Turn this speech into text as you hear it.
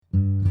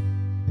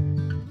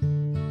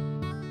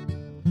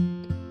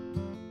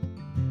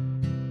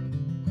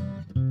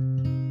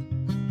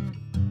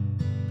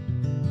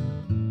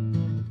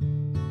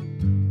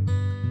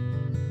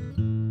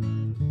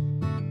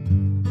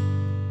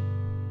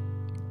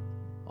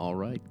All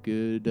right,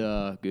 good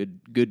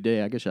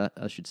day. I guess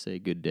I should say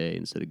good day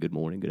instead of good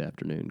morning, good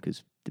afternoon,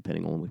 because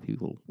depending on when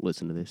people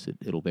listen to this,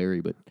 it'll vary.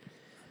 But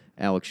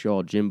Alex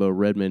Shaw, Jimbo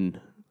Redmond,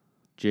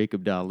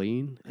 Jacob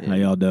Darlene, and How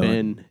y'all doing?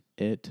 Ben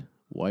at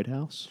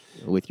Whitehouse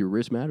with your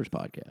Risk Matters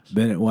podcast.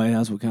 Ben at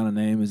Whitehouse, what kind of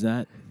name is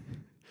that?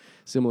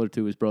 Similar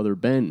to his brother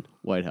Ben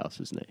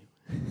Whitehouse's name.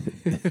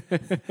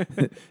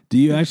 Do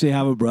you actually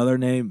have a brother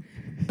named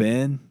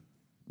Ben?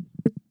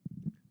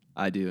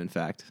 I do, in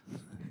fact.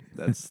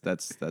 That's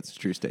a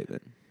true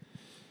statement.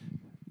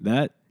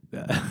 That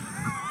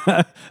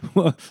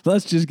well,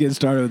 let's just get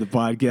started with the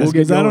podcast We'll get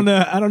because I don't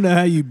going. know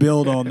how you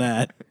build on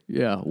that.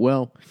 Yeah,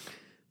 well,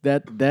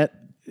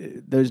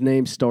 those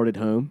names started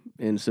home,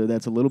 and so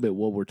that's a little bit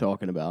what we're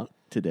talking about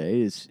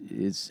today.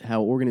 Is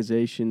how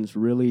organizations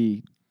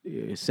really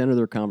center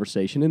their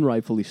conversation, and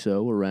rightfully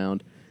so,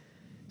 around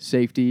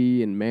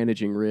safety and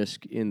managing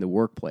risk in the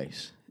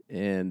workplace.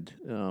 And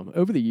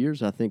over the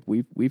years, I think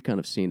we've kind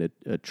of seen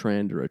a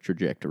trend or a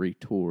trajectory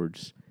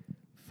towards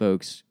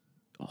folks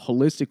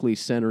holistically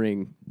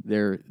centering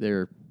their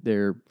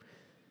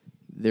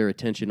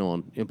attention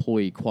on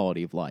employee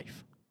quality of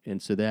life,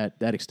 and so that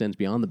extends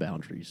beyond the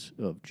boundaries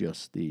of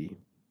just the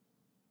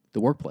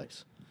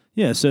workplace.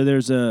 Yeah, so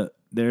there's a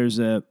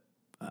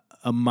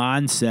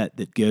mindset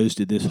that goes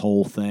to this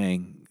whole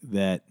thing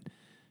that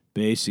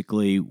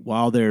basically,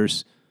 while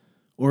there's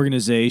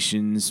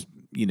organizations,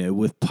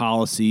 with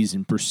policies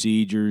and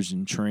procedures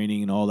and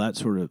training and all that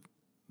sort of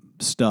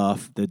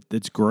stuff,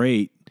 that's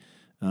great,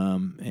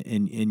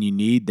 and you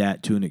need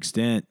that to an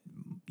extent.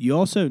 You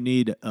also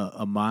need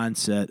a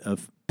mindset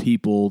of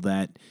people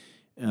that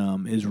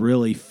is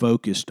really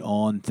focused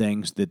on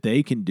things that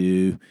they can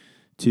do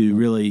to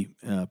really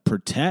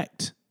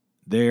protect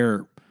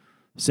their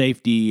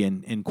safety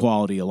and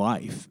quality of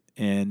life.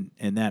 And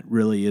that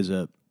really is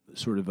a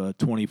sort of a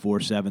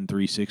 24/7,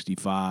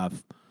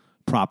 365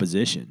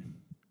 proposition.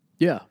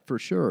 Yeah, for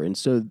sure. And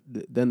so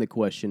then the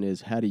question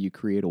is, how do you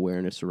create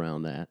awareness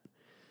around that?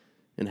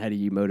 And how do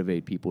you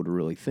motivate people to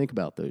really think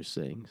about those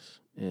things?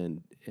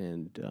 And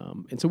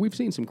so we've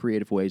seen some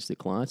creative ways that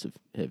clients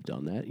have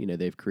done that.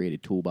 They've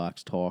created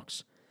toolbox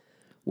talks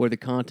where the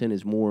content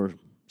is more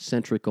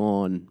centric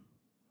on,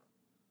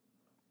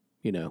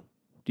 do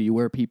you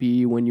wear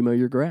PPE when you mow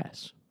your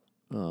grass?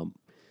 Do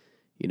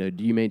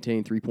you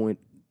maintain 3-point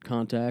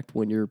contact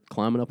when you're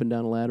climbing up and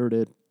down a ladder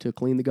to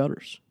clean the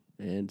gutters?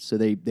 And so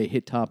they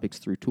hit topics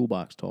through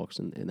toolbox talks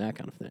and that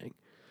kind of thing,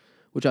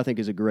 which I think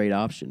is a great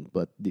option.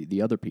 But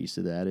the other piece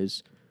of that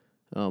is,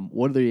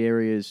 what are the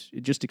areas,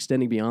 just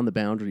extending beyond the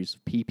boundaries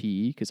of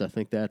PPE, because I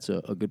think that's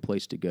a good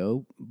place to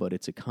go, but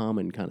it's a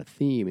common kind of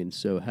theme. And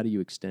so how do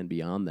you extend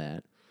beyond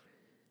that?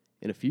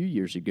 And a few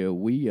years ago,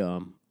 we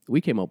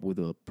came up with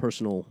a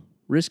personal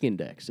risk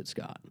index at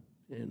Scott.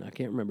 And I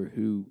can't remember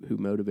who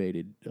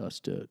motivated us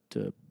to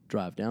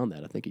drive down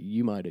that. I think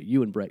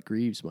you and Brett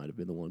Greaves might have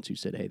been the ones who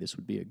said, "Hey, this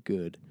would be a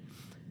good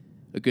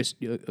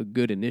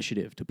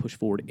initiative to push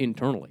forward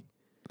internally."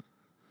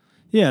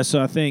 Yeah,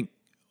 so I think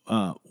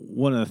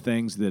one of the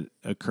things that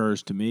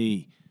occurs to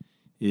me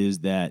is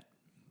that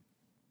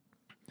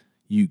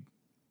we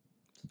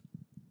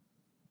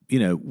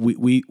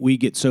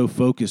get so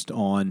focused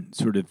on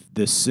sort of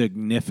the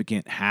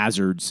significant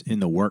hazards in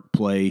the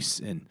workplace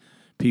and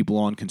people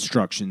on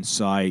construction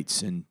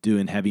sites and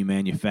doing heavy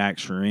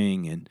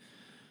manufacturing and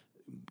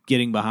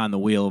getting behind the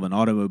wheel of an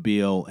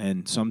automobile,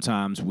 and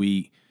sometimes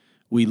we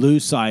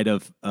lose sight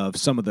of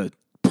some of the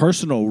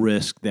personal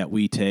risk that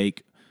we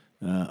take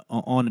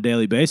on a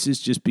daily basis,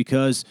 just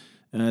because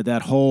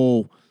that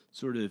whole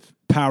sort of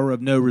power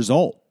of no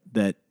result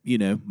that,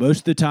 most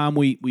of the time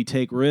we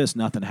take risks,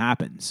 nothing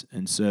happens.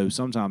 And so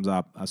sometimes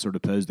I sort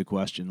of pose the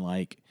question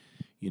like,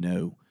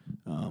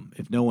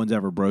 if no one's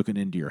ever broken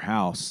into your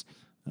house,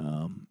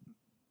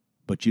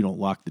 but you don't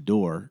lock the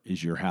door,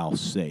 is your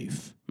house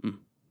safe?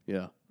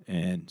 Yeah.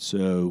 And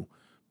so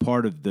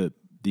part of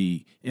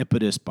the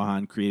impetus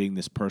behind creating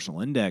this personal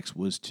index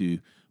was to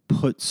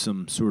put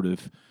some sort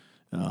of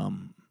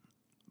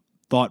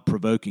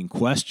thought-provoking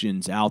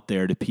questions out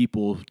there to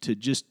people to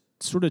just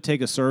sort of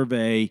take a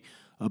survey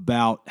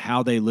about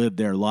how they live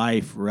their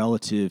life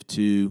relative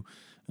to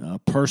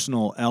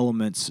personal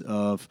elements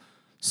of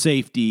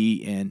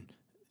safety and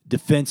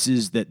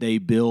defenses that they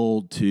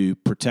build to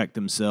protect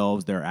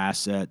themselves, their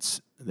assets,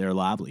 their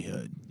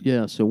livelihood.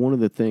 Yeah, so one of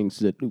the things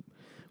that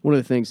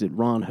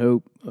Ron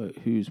Hope,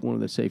 who's one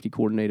of the safety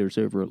coordinators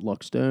over at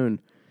Luck Stone,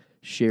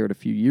 shared a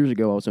few years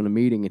ago. I was in a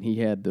meeting, and he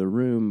had the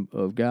room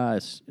of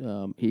guys.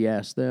 He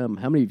asked them,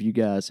 how many of you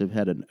guys have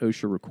had an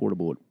OSHA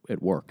recordable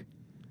at work?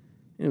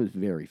 And it was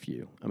very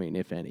few,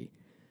 if any.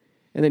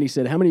 And then he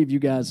said, how many of you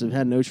guys have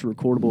had an OSHA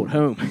recordable at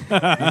home?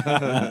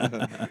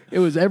 It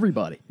was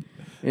everybody.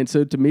 And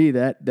so to me,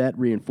 that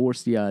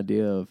reinforced the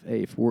idea of,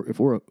 hey, if we're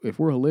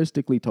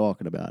holistically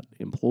talking about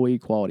employee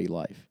quality of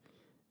life,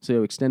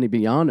 so extending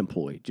beyond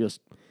employee, just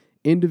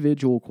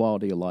individual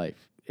quality of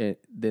life,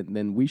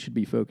 then we should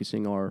be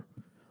focusing our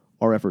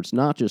efforts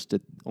not just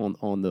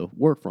on the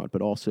work front,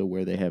 but also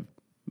where they have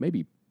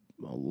maybe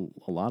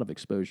a lot of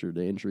exposure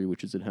to injury,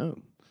 which is at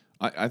home.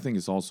 I think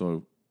it's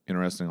also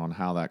interesting on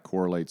how that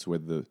correlates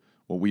with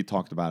what we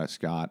talked about at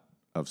Scott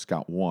of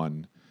Scott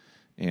One,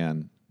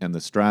 and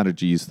the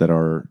strategies that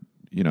are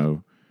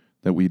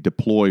that we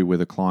deploy with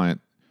a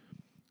client,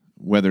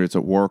 whether it's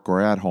at work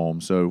or at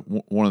home. So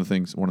one of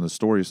the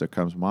stories that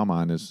comes to my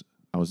mind is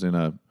I was in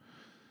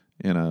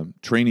a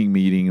training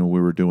meeting and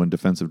we were doing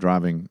defensive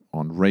driving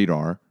on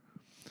radar,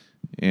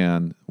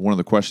 and one of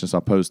the questions I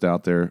posed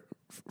out there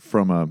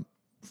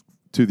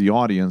to the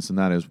audience, and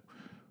that is,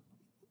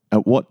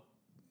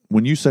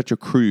 when you set your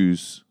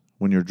cruise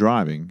when you're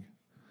driving,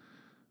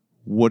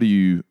 what do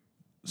you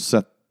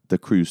set the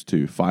cruise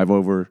to? 5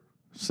 over,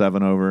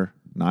 7 over,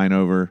 9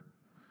 over?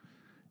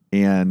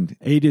 And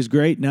 8 is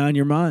great. 9,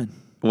 you're mine.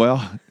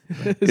 Well,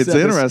 it's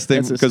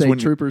interesting because when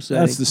trooper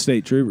setting. That's the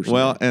state trooper.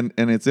 Well, and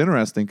it's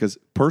interesting because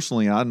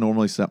personally, I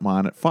normally set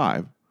mine at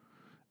 5,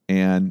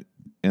 and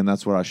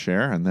that's what I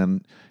share. And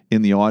then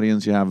in the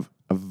audience, you have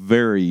a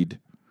varied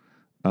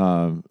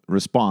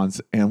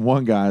response. And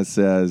one guy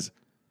says,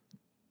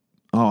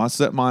 "Oh, I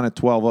set mine at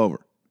 12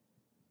 over,"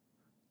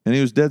 and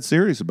he was dead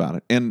serious about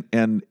it.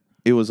 And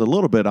it was a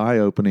little bit eye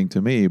opening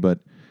to me, but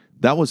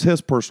that was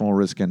his personal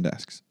risk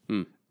index,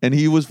 and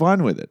he was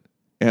fine with it.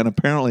 And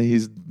apparently,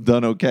 he's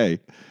done okay.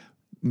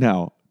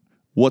 Now,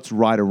 what's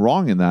right or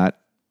wrong in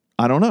that,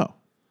 I don't know.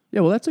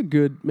 Yeah, well,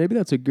 maybe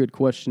that's a good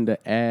question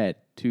to add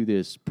to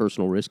this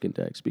personal risk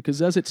index,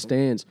 because as it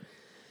stands,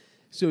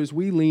 so as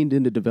we leaned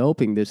into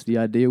developing this, the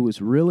idea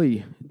was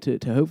really to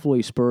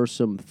hopefully spur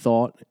some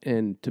thought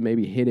and to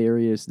maybe hit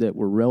areas that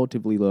were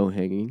relatively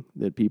low-hanging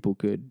that people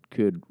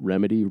could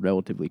remedy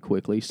relatively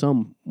quickly,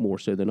 some more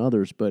so than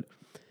others. But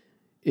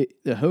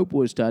the hope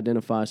was to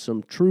identify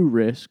some true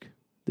risk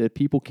that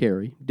people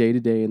carry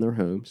day-to-day in their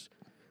homes,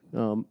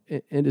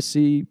 and to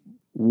see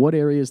what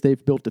areas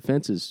they've built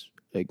defenses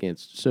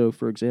against. So,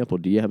 for example,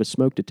 do you have a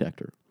smoke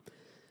detector?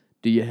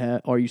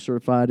 Are you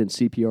certified in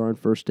CPR and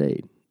first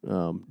aid?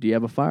 Do you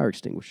have a fire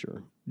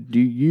extinguisher? Do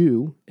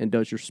you and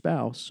does your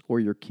spouse or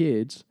your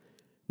kids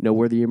know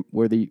where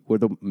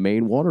the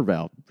main water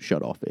valve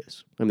shutoff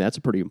is? I mean, that's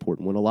a pretty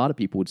important one. A lot of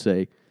people would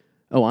say,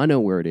 "Oh, I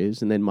know where it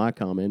is," and then my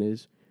comment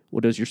is,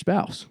 "Well, does your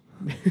spouse?"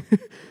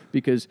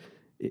 Because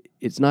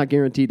it's not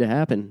guaranteed to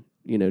happen,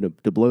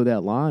 to blow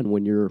that line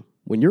when you're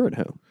at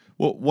home.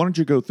 Well, why don't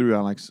you go through,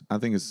 Alex? I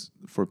think it's,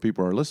 for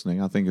people who are listening,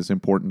 I think it's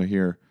important to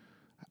hear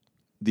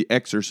the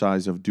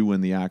exercise of doing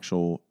the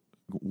actual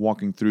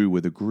walking through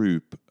with a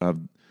group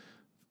of,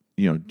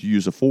 do you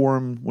use a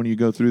form when you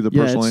go through the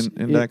personal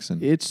index?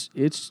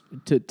 It's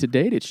to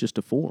date, it's just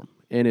a form,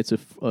 and it's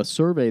a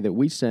survey that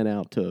we sent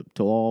out to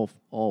all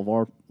of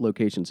our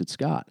locations at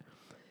Scott,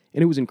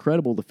 and it was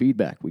incredible the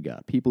feedback we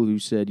got. People who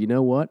said, "You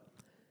know what?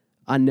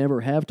 I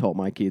never have taught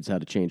my kids how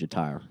to change a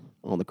tire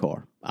on the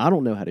car. I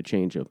don't know how to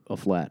change a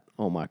flat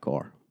on my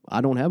car.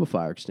 I don't have a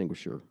fire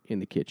extinguisher in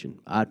the kitchen.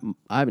 I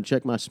haven't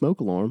checked my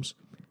smoke alarms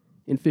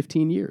in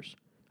 15 years.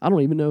 I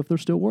don't even know if they're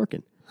still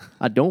working.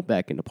 I don't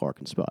back into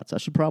parking spots. I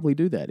should probably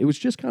do that." It was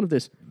just kind of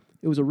it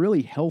was a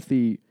really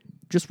healthy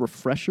just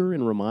refresher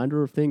and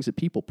reminder of things that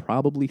people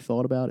probably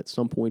thought about at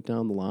some point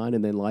down the line,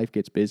 and then life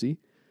gets busy.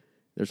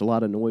 There's a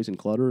lot of noise and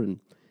clutter, and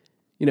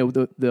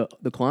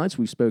the clients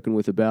we've spoken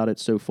with about it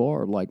so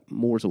far, like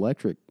Moore's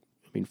Electric.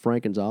 I mean,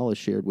 Frank Gonzalez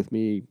shared with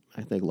me,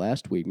 I think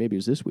last week, maybe it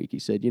was this week. He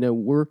said,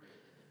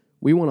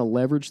 we want to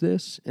leverage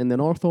this, and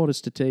then our thought is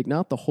to take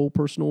not the whole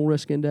personal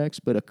risk index,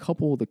 but a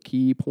couple of the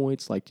key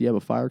points, like do you have a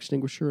fire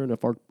extinguisher, and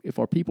if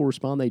our people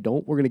respond they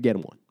don't, we're going to get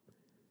them one.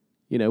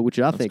 Which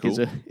I think cool.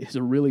 is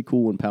a really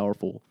cool and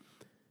powerful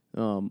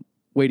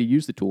way to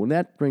use the tool. And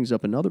that brings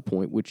up another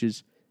point, which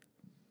is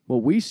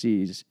what we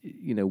see is,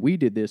 we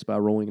did this by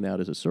rolling it out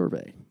as a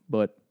survey,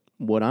 but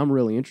what I'm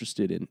really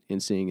interested in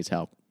seeing is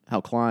how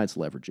clients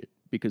leverage it,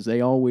 because they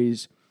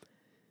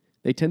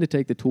tend to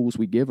take the tools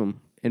we give them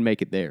and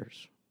make it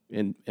theirs.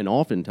 And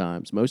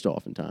most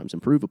oftentimes,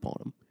 improve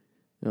upon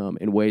them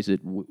in ways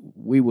that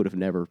we would have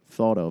never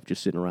thought of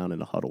just sitting around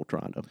in a huddle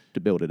trying to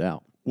build it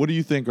out. What do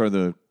you think are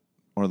the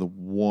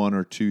one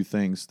or two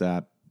things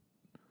that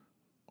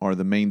are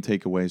the main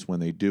takeaways when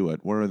they do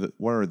it?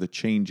 What are the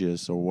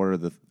changes, or what are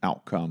the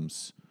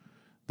outcomes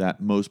that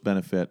most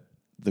benefit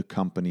the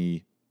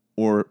company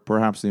or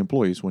perhaps the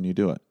employees when you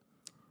do it?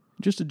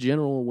 Just a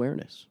general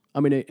awareness.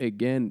 I mean,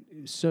 again,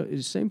 so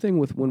same thing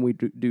with when we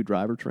do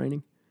driver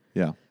training.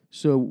 Yeah.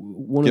 So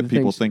one Get of the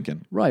people things,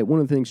 thinking. Right. One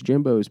of the things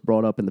Jimbo has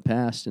brought up in the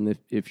past, and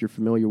if you're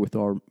familiar with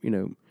our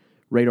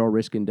radar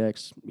risk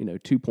index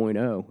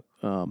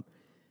 2.0,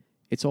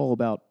 it's all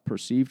about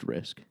perceived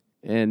risk,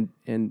 and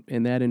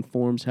that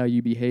informs how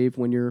you behave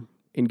when you're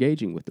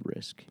engaging with the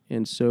risk.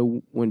 And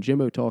so when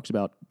Jimbo talks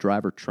about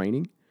driver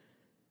training,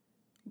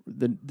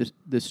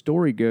 the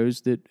story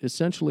goes that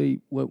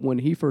essentially when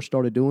he first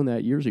started doing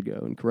that years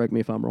ago, and correct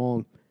me if I'm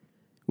wrong,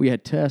 we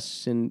had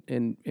tests and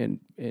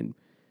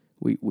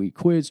we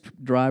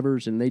quizzed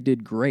drivers and they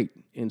did great.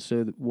 And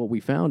so what we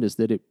found is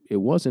that it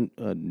wasn't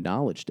a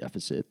knowledge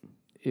deficit.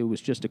 It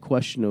was just a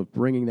question of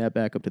bringing that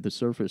back up to the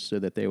surface so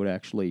that they would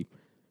actually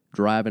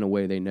drive in a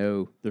way they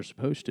know they're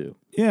supposed to.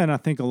 Yeah, and I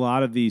think a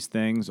lot of these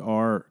things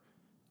are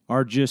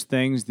are just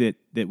things that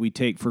we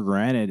take for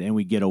granted and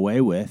we get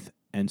away with,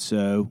 and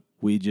so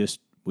we just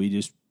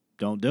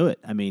don't do it.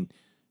 I mean,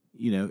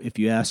 if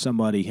you ask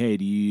somebody, hey,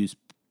 do you use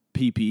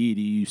PPE?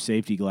 Do you use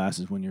safety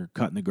glasses when you're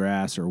cutting the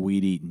grass or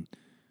weed eating?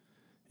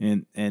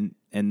 And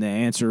the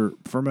answer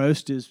for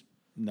most is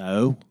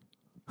no.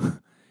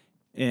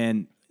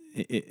 And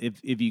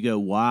if you go,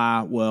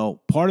 why?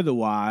 Well, part of the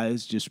why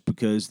is just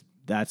because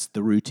that's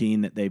the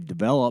routine that they've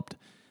developed.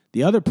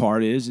 The other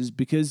part is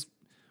because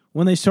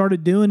when they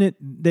started doing it,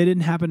 they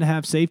didn't happen to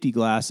have safety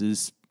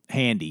glasses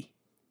handy.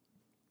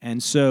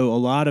 And so a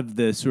lot of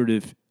the sort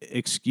of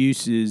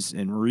excuses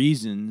and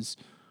reasons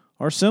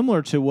are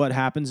similar to what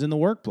happens in the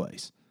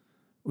workplace,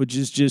 which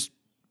is just,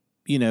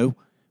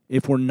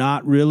 if we're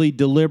not really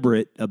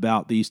deliberate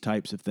about these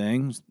types of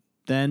things,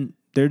 then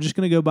they're just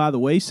going to go by the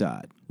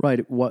wayside.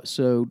 Right.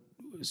 So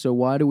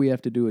why do we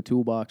have to do a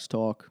toolbox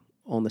talk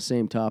on the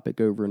same topic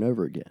over and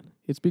over again?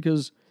 It's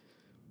because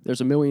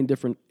there's a million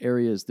different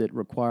areas that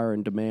require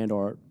and demand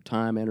our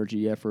time,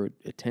 energy, effort,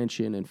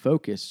 attention, and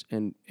focus,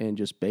 and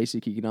just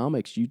basic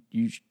economics.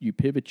 You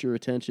pivot your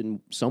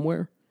attention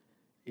somewhere,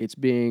 it's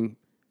being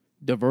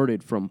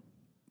diverted from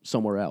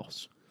somewhere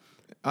else.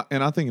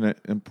 And I think an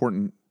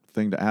important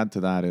thing to add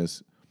to that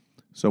is,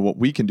 so what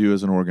we can do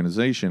as an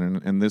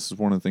organization, and this is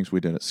one of the things we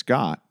did at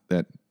Scott,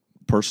 that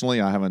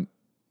personally I haven't,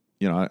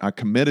 I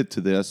committed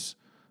to this,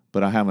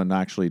 but I haven't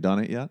actually done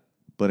it yet.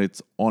 But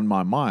it's on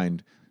my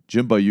mind.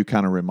 Jimbo, you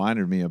kind of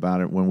reminded me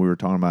about it when we were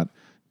talking about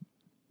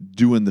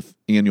doing the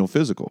annual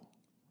physical,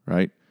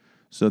 right?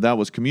 So that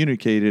was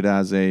communicated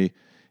as hey,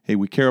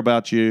 we care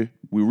about you.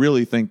 We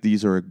really think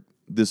this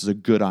is a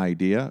good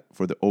idea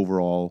for the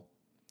overall.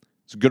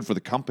 It's good for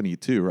the company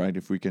too, right?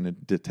 If we can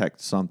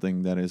detect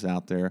something that is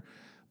out there.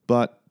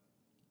 But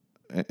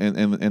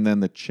and then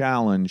the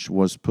challenge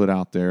was put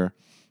out there.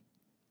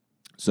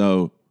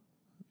 So,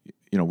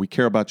 we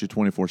care about you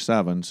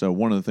 24/7. So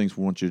one of the things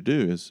we want you to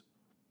do is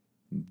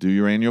do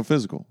your annual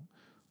physical.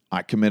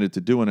 I committed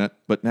to doing it,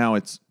 but now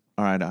it's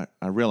all right.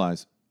 I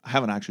realize I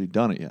haven't actually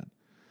done it yet.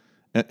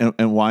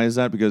 And why is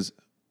that? Because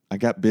I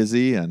got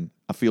busy and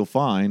I feel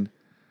fine.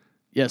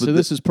 Yeah, so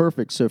this is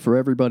perfect. So for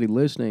everybody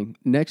listening,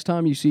 next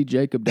time you see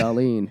Jacob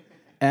Darlene,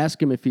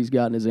 ask him if he's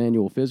gotten his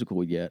annual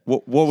physical yet.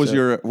 What was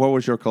your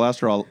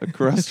cholesterol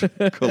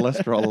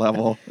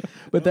level?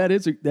 But that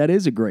is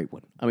a great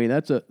one. I mean,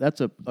 that's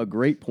a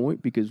great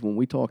point, because when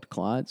we talk to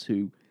clients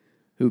who've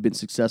been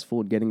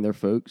successful in getting their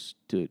folks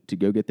to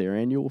go get their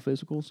annual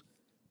physicals,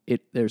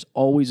 there's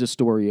always a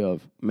story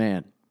of,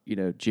 man,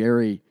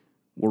 Jerry,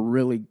 we're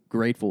really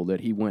grateful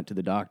that he went to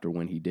the doctor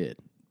when he did.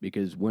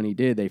 Because when he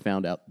did, they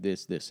found out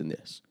this, and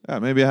this. Yeah,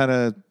 maybe I had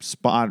a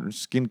spot or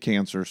skin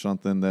cancer or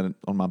something that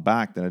on my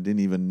back that I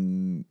didn't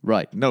even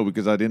know,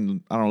 because I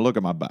don't look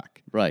at my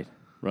back. Right.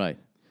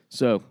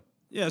 So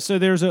yeah, so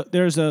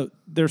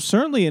there's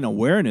certainly an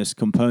awareness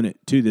component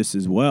to this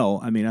as well.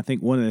 I mean, I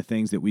think one of the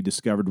things that we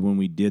discovered when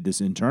we did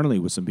this internally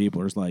with some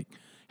people is like,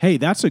 hey,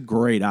 that's a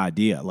great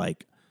idea.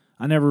 Like,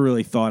 I never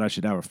really thought I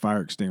should have a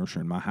fire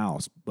extinguisher in my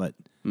house, but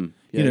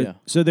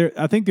so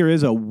I think there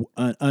is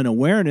an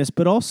awareness,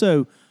 but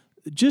also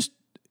just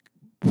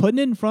putting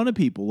it in front of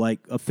people. Like,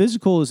 a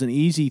physical is an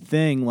easy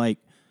thing. Like,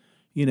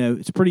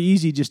 it's pretty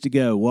easy just to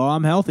go, well,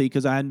 I'm healthy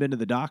because I hadn't been to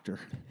the doctor.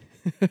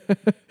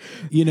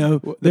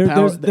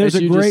 There's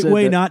a great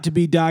way not to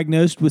be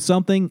diagnosed with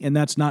something, and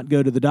that's not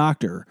go to the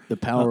doctor. The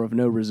power of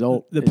no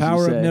result. The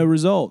power of no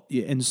result.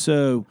 Yeah, and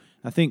so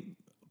I think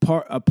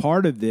a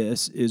part of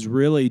this is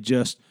really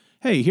just,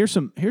 hey, here's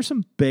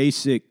some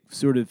basic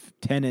sort of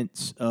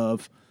tenets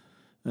of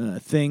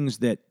things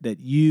that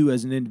you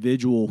as an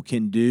individual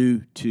can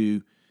do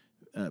to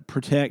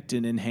protect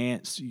and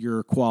enhance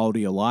your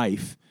quality of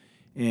life.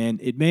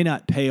 And it may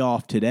not pay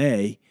off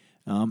today,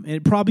 and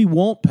it probably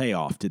won't pay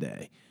off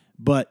today,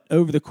 but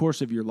over the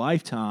course of your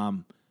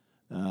lifetime,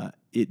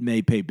 it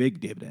may pay big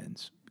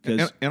dividends.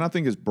 And I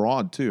think it's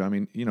broad too. I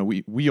mean,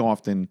 we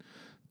often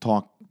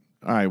talk,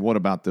 all right, what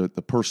about the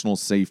personal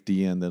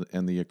safety and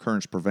the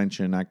occurrence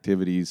prevention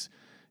activities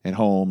at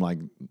home,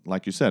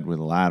 like you said, with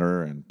a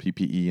ladder and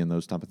PPE and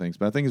those type of things.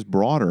 But I think it's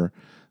broader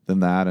than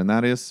that, and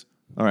that is,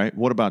 all right,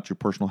 what about your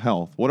personal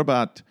health? What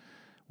about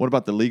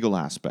the legal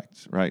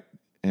aspects, right?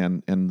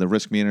 And the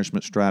risk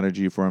management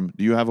strategy from,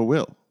 do you have a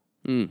will?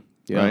 Yeah.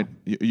 Right?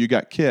 You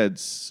got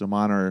kids, so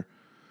mine are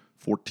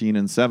 14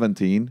 and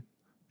 17,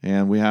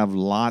 and we have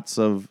lots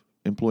of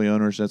employee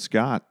owners at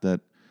Scott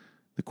that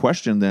the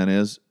question then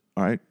is,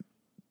 all right,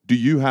 do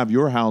you have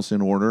your house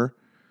in order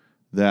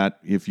that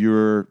if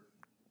you're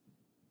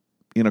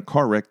in a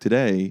car wreck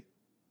today,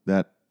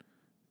 that,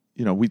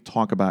 we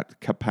talk about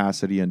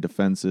capacity and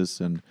defenses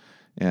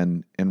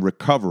and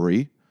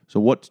recovery. So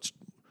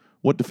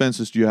what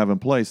defenses do you have in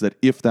place that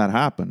if that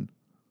happened,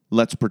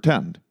 let's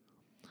pretend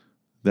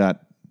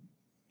that,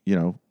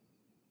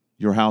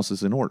 your house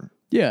is in order?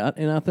 Yeah,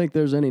 and I think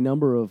there's any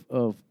number of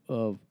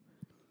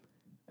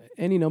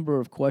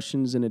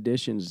questions and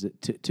additions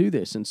to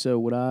this. And so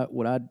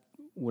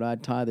what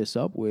I'd tie this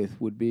up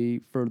with would be,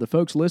 for the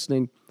folks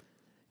listening,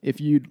 if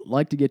you'd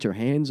like to get your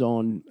hands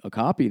on a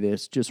copy of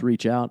this, just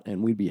reach out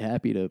and we'd be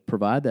happy to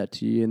provide that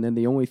to you. And then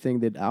the only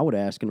thing that I would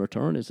ask in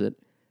return is that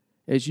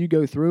as you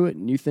go through it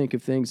and you think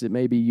of things that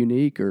may be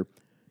unique or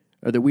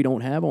that we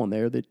don't have on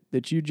there,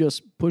 that you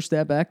just push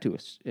that back to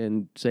us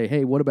and say,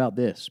 hey, what about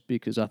this?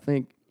 Because I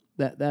think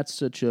that's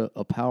such a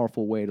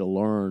powerful way to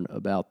learn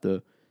about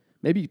the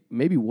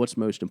maybe what's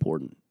most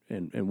important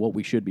and what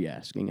we should be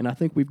asking. And I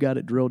think we've got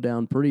it drilled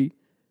down pretty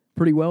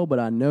well, but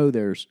I know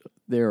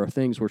there are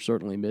things we're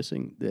certainly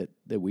missing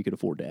that we could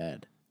afford to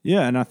add.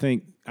 Yeah, and I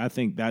think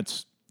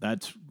that's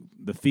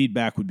the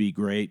feedback would be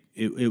great.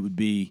 It would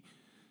be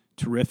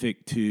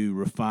terrific to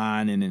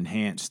refine and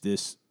enhance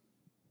this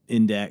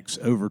index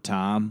over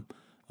time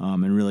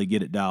and really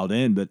get it dialed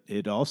in. But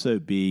it'd also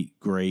be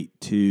great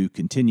to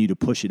continue to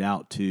push it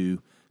out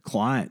to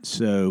clients.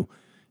 So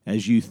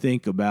as you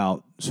think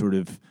about sort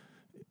of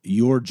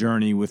your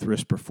journey with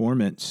risk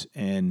performance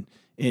and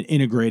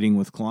integrating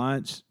with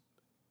clients,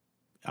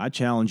 I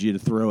challenge you to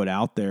throw it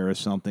out there as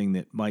something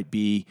that might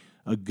be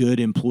a good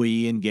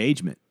employee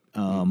engagement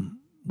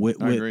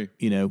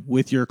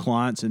with your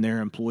clients and their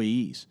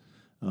employees.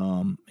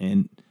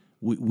 And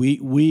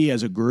we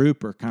as a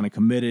group are kind of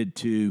committed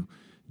to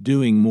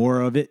doing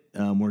more of it.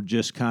 We're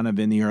just kind of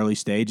in the early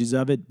stages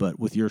of it, but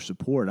with your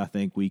support, I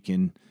think we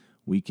can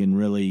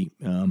really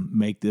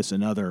make this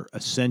another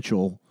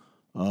essential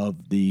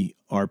of the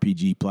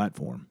RPG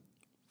platform.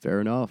 Fair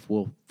enough.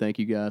 Well, thank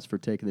you guys for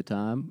taking the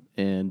time,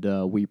 and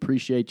we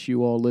appreciate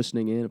you all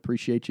listening in.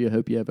 Appreciate you.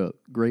 Hope you have a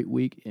great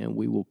week, and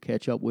we will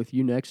catch up with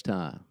you next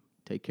time.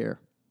 Take care.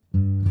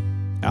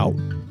 Out.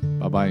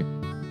 Bye-bye.